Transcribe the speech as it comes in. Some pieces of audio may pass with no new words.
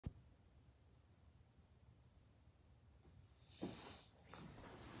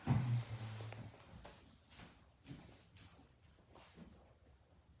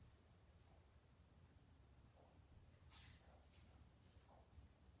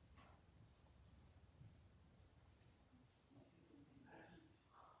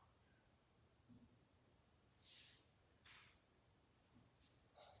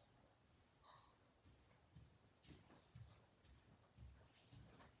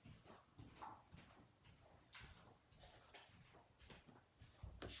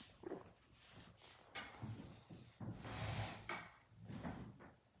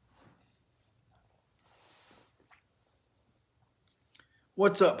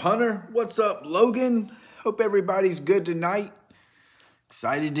What's up, Hunter? What's up, Logan? Hope everybody's good tonight.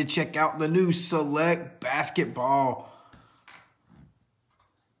 Excited to check out the new Select Basketball.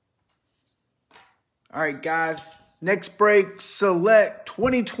 All right, guys. Next break, Select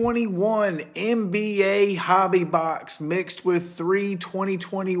 2021 NBA Hobby Box mixed with 3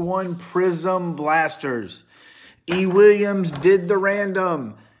 2021 Prism Blasters. E. Williams did the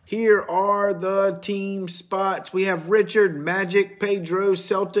random. Here are the team spots. We have Richard, Magic, Pedro,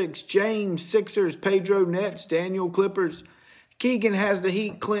 Celtics, James, Sixers, Pedro, Nets, Daniel, Clippers. Keegan has the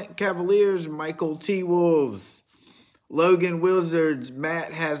Heat, Clint, Cavaliers, Michael, T-Wolves. Logan, Wizards,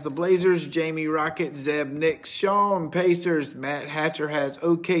 Matt has the Blazers, Jamie, Rockets, Zeb, Knicks, Sean, Pacers. Matt Hatcher has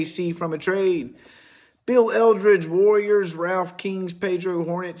OKC from a trade. Bill Eldridge, Warriors, Ralph, Kings, Pedro,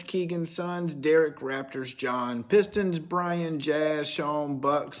 Hornets, Keegan, Suns, Derek, Raptors, John, Pistons, Brian, Jazz, Sean,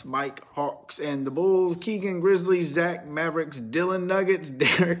 Bucks, Mike, Hawks, and the Bulls, Keegan, Grizzlies, Zach, Mavericks, Dylan, Nuggets,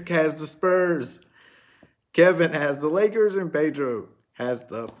 Derek has the Spurs, Kevin has the Lakers, and Pedro has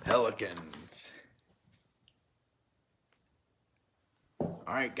the Pelicans.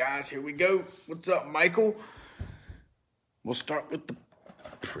 All right, guys, here we go. What's up, Michael? We'll start with the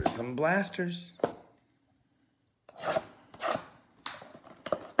Prism Blasters.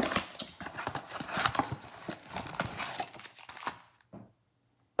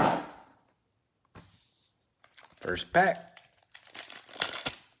 First pack.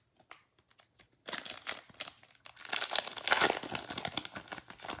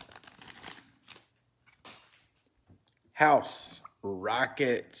 House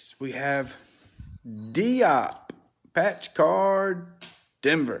Rockets. We have Diop, patch card,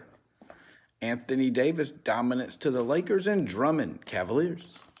 Denver. Anthony Davis, dominance to the Lakers, and Drummond,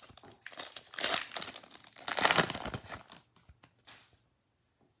 Cavaliers.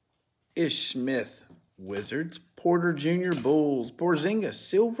 Ish Smith, Wizards. Porter Jr., Bulls. Porzingis,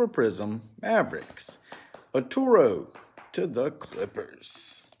 Silver Prism, Mavericks. Arturo to the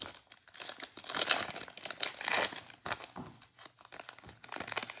Clippers.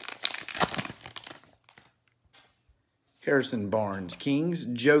 Harrison Barnes, Kings.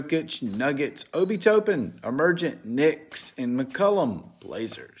 Jokic, Nuggets. Obi Toppin, Emergent, Knicks. And McCollum,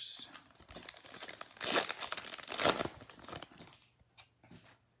 Blazers.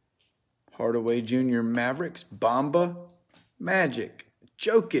 Hardaway Jr., Mavericks. Bamba, Magic.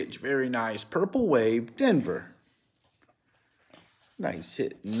 Jokic, very nice. Purple Wave, Denver. Nice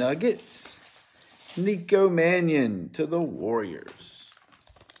hit, Nuggets. Nico Mannion to the Warriors.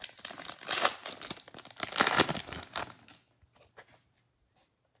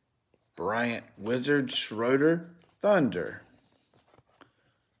 Bryant, Wizards. Schroeder, Thunder.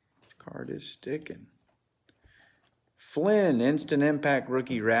 This card is sticking. Flynn, Instant Impact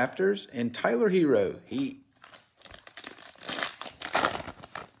Rookie, Raptors. And Tyler Hero, Heat.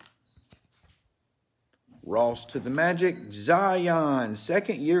 Ross to the Magic. Zion,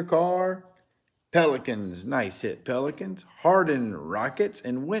 second-year car. Pelicans, nice hit, Pelicans. Harden, Rockets.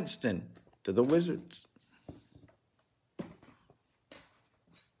 And Winston to the Wizards.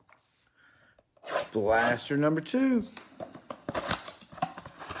 Blaster number 2.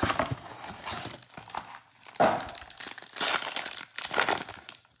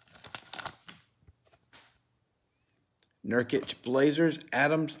 Nurkic, Blazers.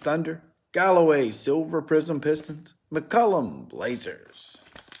 Adams, Thunder. Galloway, Silver Prism, Pistons. McCollum, Blazers.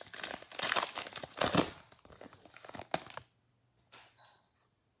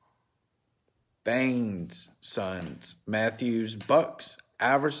 Baines, Suns. Matthews, Bucks.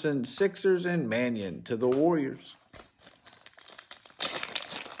 Iverson, Sixers, and Mannion to the Warriors.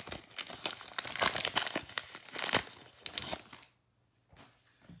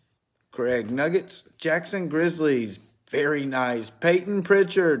 Craig, Nuggets. Jackson, Grizzlies. Very nice. Peyton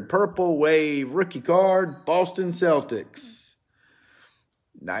Pritchard, Purple Wave, rookie card, Boston Celtics.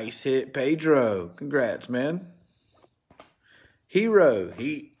 Nice hit, Pedro. Congrats, man. Hero,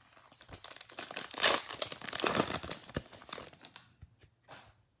 Heat.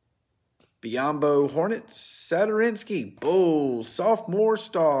 Biombo, Hornets. Sadorinsky, Bulls. Sophomore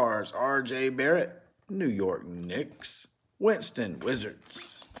Stars, R.J. Barrett, New York Knicks. Winston,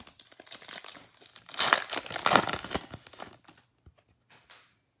 Wizards.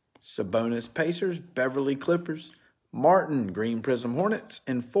 Sabonis, Pacers. Beverly, Clippers. Martin, Green Prism, Hornets.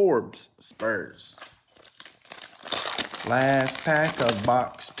 And Forbes, Spurs. Last pack of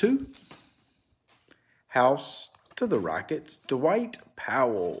box 2. House to the Rockets. Dwight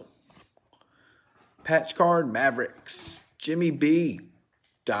Powell. Patch card, Mavericks. Jimmy B,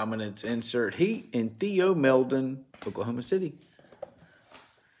 dominance insert, Heat. And Theo Meldon, Oklahoma City.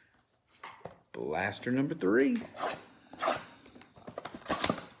 Blaster number 3.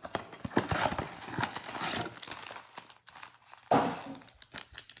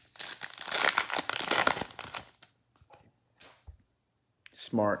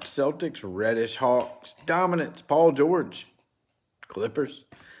 Smart Celtics, Reddish Hawks, Dominance, Paul George, Clippers,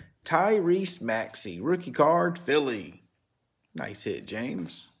 Tyrese Maxey, rookie card, Philly. Nice hit,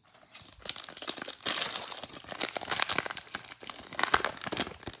 James.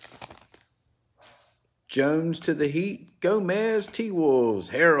 Jones to the Heat, Gomez, T-Wolves,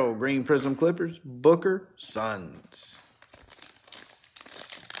 Harrell, Green Prism Clippers, Booker, Suns.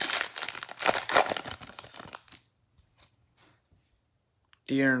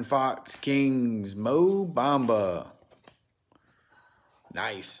 De'Aaron Fox, Kings, Mo Bamba.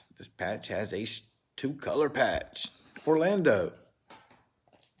 Nice. This patch has a 2-color patch. Orlando.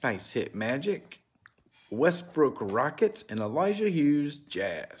 Nice hit, Magic. Westbrook, Rockets, and Elijah Hughes,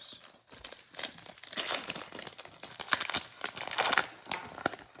 Jazz.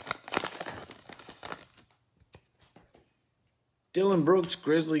 Dylan Brooks,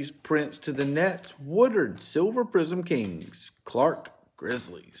 Grizzlies, Prince to the Nets, Woodard, Silver Prism Kings, Clark,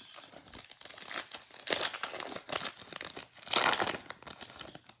 Grizzlies.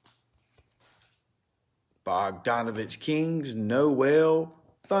 Bogdanovich, Kings, Noel,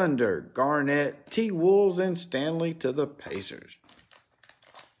 Thunder, Garnett, T-Wolves, and Stanley to the Pacers.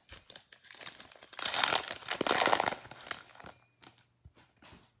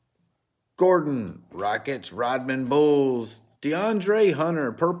 Gordon, Rockets, Rodman, Bulls, DeAndre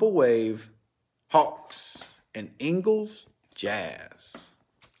Hunter, Purple Wave, Hawks, and Ingles, Jazz.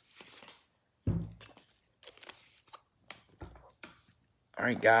 All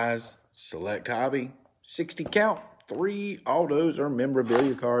right, guys, select hobby, 60 count, 3 autos or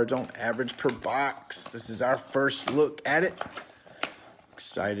memorabilia cards on average per box. This is our first look at it.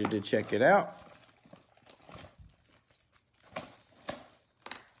 Excited to check it out.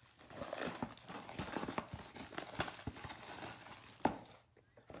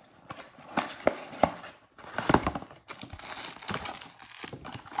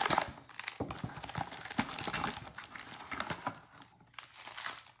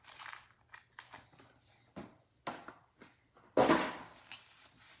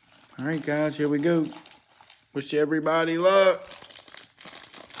 All right, guys, here we go. Wish everybody luck.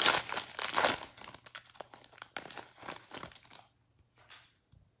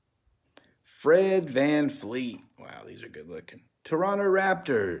 Fred VanVleet. Wow, these are good looking. Toronto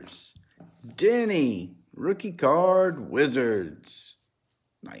Raptors. Denny. Rookie card, Wizards.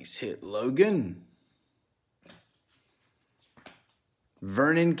 Nice hit, Logan.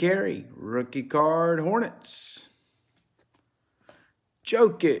 Vernon Carey. Rookie card, Hornets.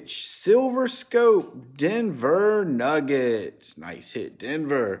 Jokic, Silver Scope, Denver Nuggets. Nice hit,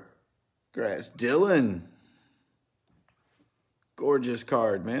 Denver. Congrats, Dylan. Gorgeous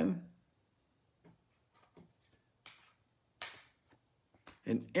card, man.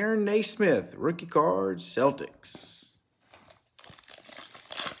 And Aaron Naismith, rookie card, Celtics.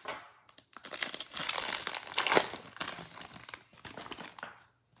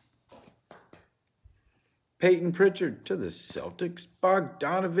 Peyton Pritchard to the Celtics.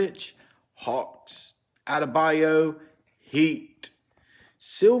 Bogdanovich, Hawks. Adebayo, Heat.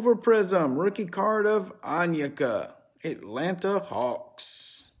 Silver Prism, rookie card of Anyaka. Atlanta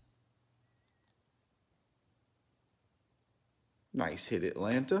Hawks. Nice hit,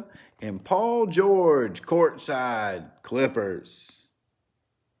 Atlanta. And Paul George, courtside, Clippers.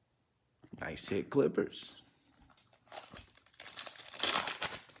 Nice hit, Clippers.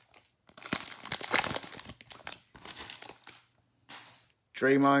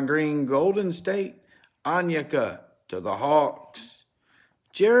 Draymond Green, Golden State. Anyaka to the Hawks.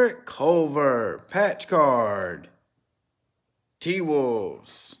 Jarrett Culver, patch card.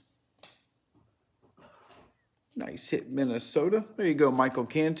 T-Wolves. Nice hit, Minnesota. There you go, Michael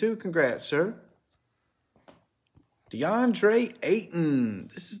Cantu. Congrats, sir. DeAndre Ayton.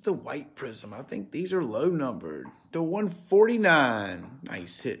 This is the white prism. I think these are low numbered. To 149.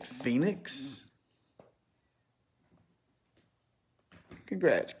 Nice hit, Phoenix.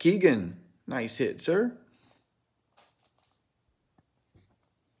 Congrats, Keegan. Nice hit, sir.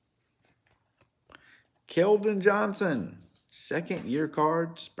 Keldon Johnson. Second year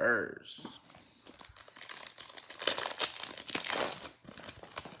card, Spurs.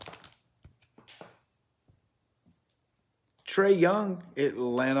 Trae Young,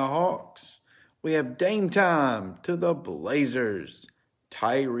 Atlanta Hawks. We have Dame Time to the Blazers.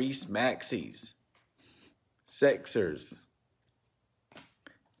 Tyrese Maxey's. Sixers.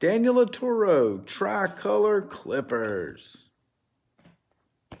 Daniel Oturo, Tricolor Clippers.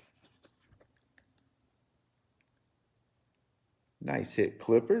 Nice hit,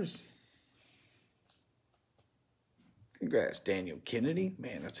 Clippers. Congrats, Daniel Kennedy.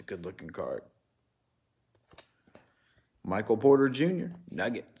 Man, that's a good-looking card. Michael Porter Jr.,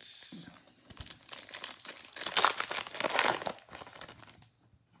 Nuggets.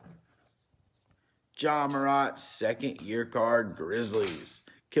 John Morant, second-year card, Grizzlies.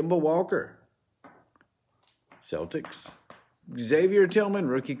 Kemba Walker, Celtics. Xavier Tillman,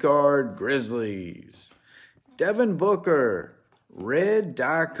 rookie card, Grizzlies. Devin Booker, red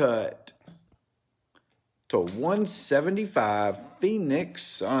die cut /175, Phoenix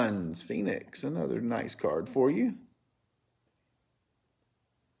Suns. Phoenix, another nice card for you.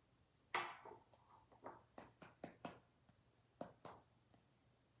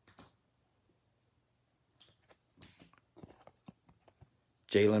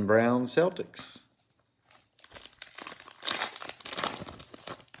 Jaylen Brown, Celtics.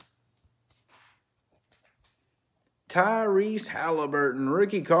 Tyrese Halliburton,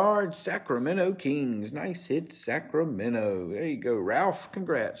 rookie card, Sacramento Kings. Nice hit, Sacramento. There you go, Ralph.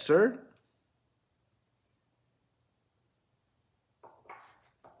 Congrats, sir.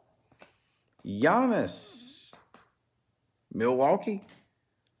 Giannis, Milwaukee.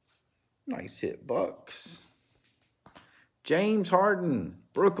 Nice hit, Bucks. James Harden,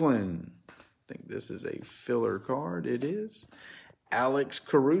 Brooklyn. I think this is a filler card. It is. Alex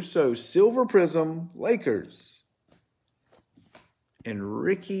Caruso, Silver Prism, Lakers. And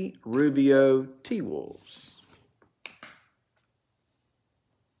Ricky Rubio, T-Wolves.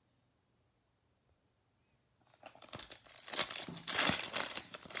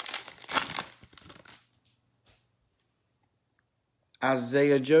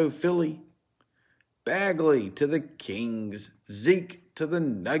 Isaiah Joe, Philly. Bagley to the Kings. Zeke to the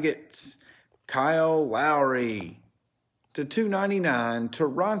Nuggets. Kyle Lowry to /299,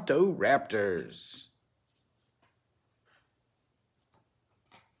 Toronto Raptors.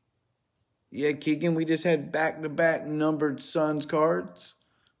 Yeah, Keegan, we just had back-to-back numbered Suns cards.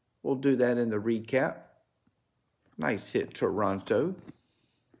 We'll do that in the recap. Nice hit, Toronto.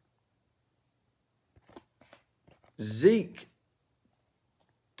 Zeke,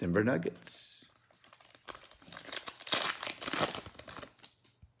 Denver Nuggets.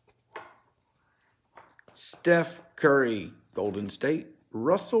 Steph Curry, Golden State.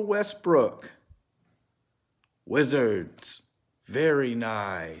 Russell Westbrook, Wizards. Very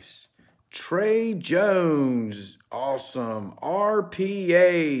nice. Trey Jones, awesome.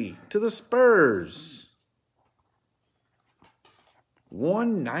 RPA to the Spurs.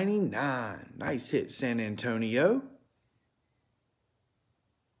 $199. Nice hit, San Antonio.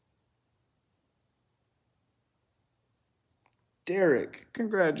 Derek,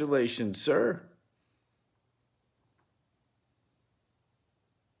 congratulations, sir.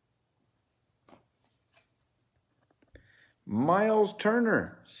 Miles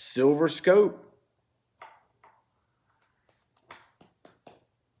Turner, Silver Scope.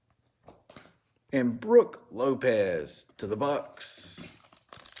 And Brooke Lopez to the Bucks.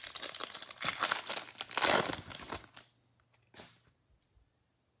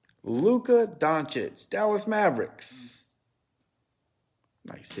 Luka Doncic, Dallas Mavericks.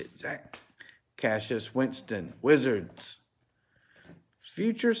 Nice hit, Zach. Cassius Winston, Wizards.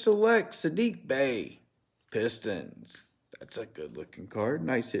 Future Select, Sadiq Bey, Pistons. That's a good-looking card.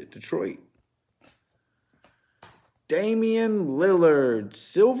 Nice hit, Detroit. Damian Lillard,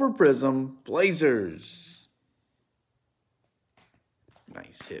 Silver Prism, Blazers.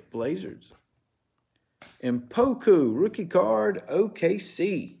 Nice hit, Blazers. And Poku, rookie card,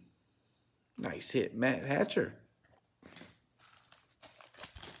 OKC. Nice hit, Matt Hatcher.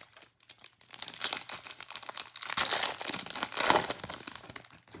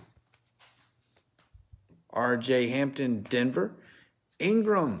 RJ Hampton, Denver.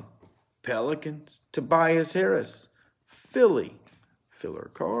 Ingram, Pelicans. Tobias Harris, Philly.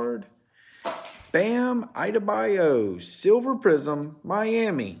 Filler card. Bam Adebayo, Silver Prism,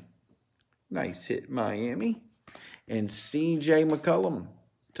 Miami. Nice hit, Miami. And CJ McCollum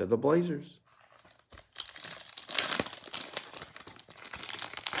to the Blazers.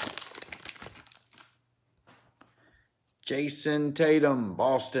 Jason Tatum,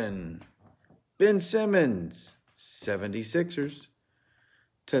 Boston. Ben Simmons, 76ers.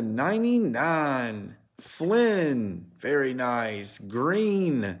 /99, Flynn, very nice.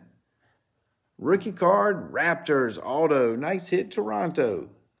 Green, rookie card, Raptors, auto. Nice hit,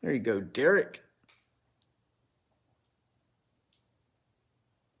 Toronto. There you go, Derek.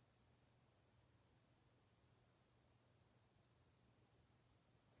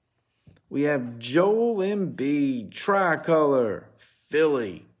 We have Joel Embiid, tricolor,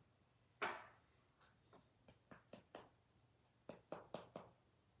 Philly.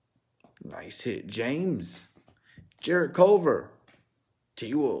 Nice hit, James. Jarrett Culver,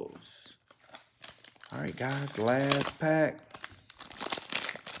 T-Wolves. All right, guys, last pack.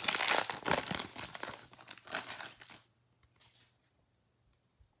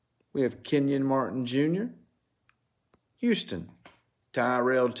 We have Kenyon Martin Jr., Houston,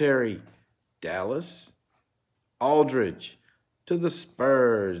 Tyrell Terry, Dallas, Aldridge to the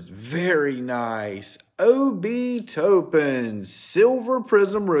Spurs. Very nice. Obi Toppin, Silver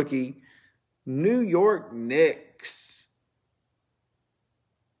Prism rookie, New York Knicks.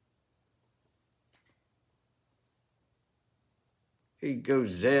 Here you go,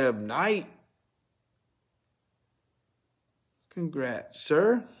 Zeb Knight. Congrats,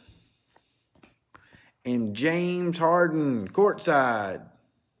 sir. And James Harden, courtside,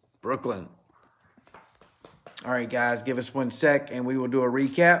 Brooklyn. All right, guys, give us 1 sec and we will do a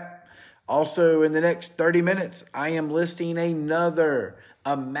recap. Also, in the next 30 minutes, I am listing another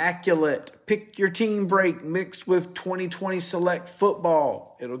immaculate pick your team break mixed with 2020 select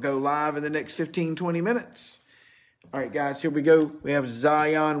football. It'll go live in the next 15, 20 minutes. All right, guys, here we go. We have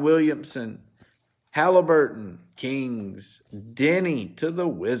Zion Williamson, Halliburton, Kings, Denny to the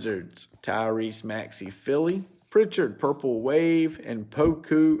Wizards, Tyrese Maxey, Philly, Pritchard, Purple Wave, and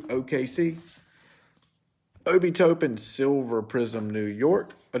Poku, OKC. Obi Toppin, Silver Prism, New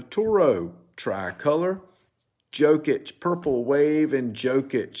York, Arturo, Tricolor, Jokic, Purple Wave, and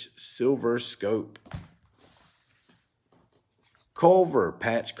Jokic, Silver Scope. Culver,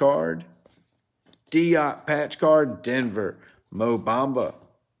 Patch Card, Diop, Patch Card, Denver, Mo Bamba,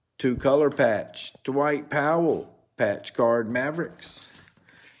 2-color patch, Dwight Powell, Patch Card, Mavericks,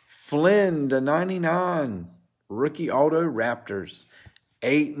 Flynn /99, Rookie Auto, Raptors,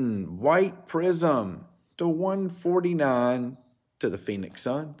 Ayton, White Prism /149 to the Phoenix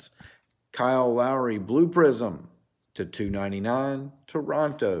Suns, Kyle Lowry, Blue Prism /299,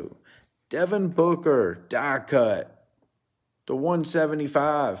 Toronto, Devin Booker, Die Cut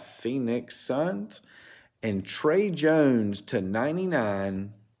 /175, Phoenix Suns, and Trey Jones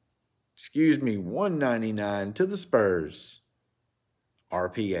 /199 to the Spurs,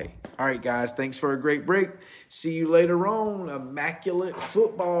 RPA. All right, guys, thanks for a great break. See you later on. Immaculate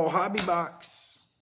Football Hobby Box.